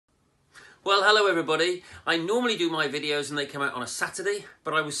Well, hello everybody. I normally do my videos and they come out on a Saturday,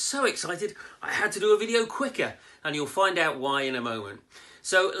 but I was so excited I had to do a video quicker, and you'll find out why in a moment.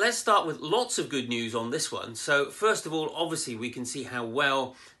 So let's start with lots of good news on this one. So first of all, obviously we can see how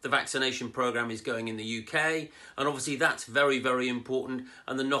well the vaccination program is going in the UK, and obviously that's very, very important,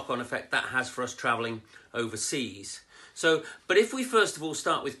 and the knock-on effect that has for us travelling overseas. But if we first of all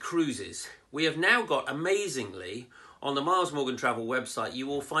start with cruises, we have now got, amazingly, on the Miles Morgan Travel website, you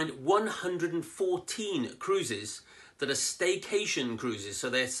will find 114 cruises that are staycation cruises.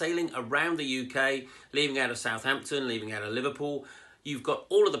 So they're sailing around the UK, leaving out of Southampton, leaving out of Liverpool. You've got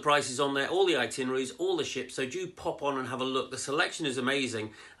all of the prices on there, all the itineraries, all the ships. So do pop on and have a look. The selection is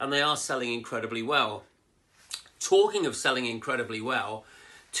amazing and they are selling incredibly well. Talking of selling incredibly well,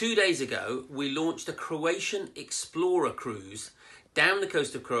 2 days ago, we launched a Croatian Explorer cruise down the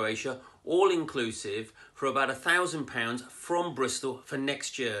coast of Croatia, all inclusive, for about £1,000 from Bristol for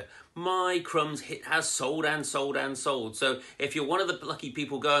next year. My crumbs, it has sold and sold and sold. So if you're one of the lucky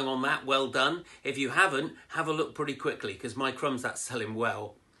people going on that, well done. If you haven't, have a look pretty quickly, because my crumbs, that's selling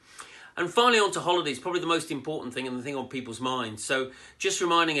well. And finally, on to holidays, probably the most important thing and the thing on people's minds. So just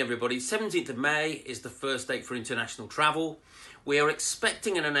reminding everybody, 17th of May is the first date for international travel. We are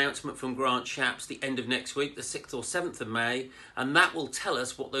expecting an announcement from Grant Shapps the end of next week, the 6th or 7th of May, and that will tell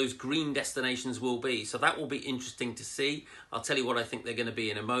us what those green destinations will be. So that will be interesting to see. I'll tell you what I think they're going to be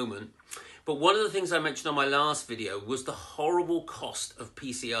in a moment. But one of the things I mentioned on my last video was the horrible cost of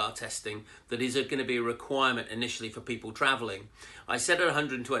PCR testing that is going to be a requirement initially for people travelling. I said at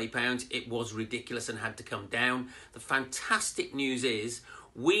 £120, it was ridiculous and had to come down. The fantastic news is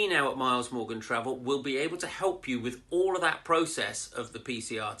we now at Miles Morgan Travel will be able to help you with all of that process of the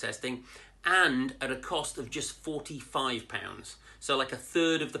PCR testing, and at a cost of just £45. So like a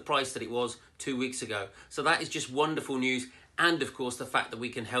third of the price that it was 2 weeks ago. So that is just wonderful news. And of course, the fact that we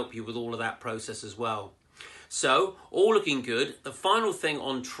can help you with all of that process as well. So all looking good. The final thing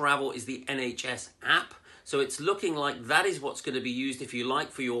on travel is the NHS app. So it's looking like that is what's going to be used, if you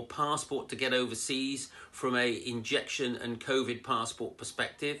like, for your passport to get overseas from a injection and COVID passport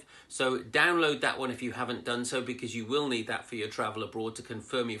perspective. So download that one if you haven't done so, because you will need that for your travel abroad to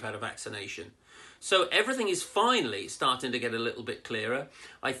confirm you've had a vaccination. So everything is finally starting to get a little bit clearer.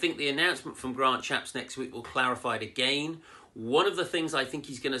 I think the announcement from Grant Shapps next week will clarify it again. One of the things I think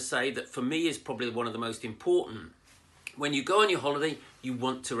he's going to say that for me is probably one of the most important: when you go on your holiday, you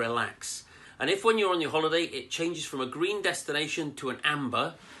want to relax. And if when you're on your holiday, it changes from a green destination to an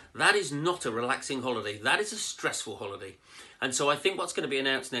amber, that is not a relaxing holiday. That is a stressful holiday. And so I think what's going to be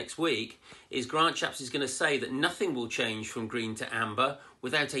announced next week is Grant Shapps is going to say that nothing will change from green to amber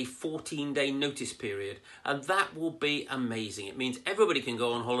without a 14-day notice period. And that will be amazing. It means everybody can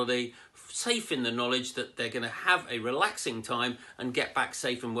go on holiday safe in the knowledge that they're going to have a relaxing time and get back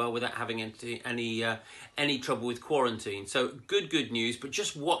safe and well without having any trouble with quarantine. So good news, but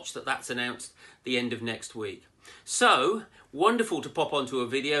just watch that that's announced the end of next week. So wonderful to pop onto a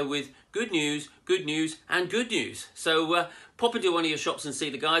video with good news and good news. So pop into one of your shops and see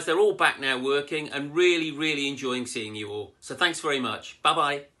the guys. They're all back now working and really enjoying seeing you all. So thanks very much. Bye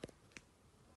bye.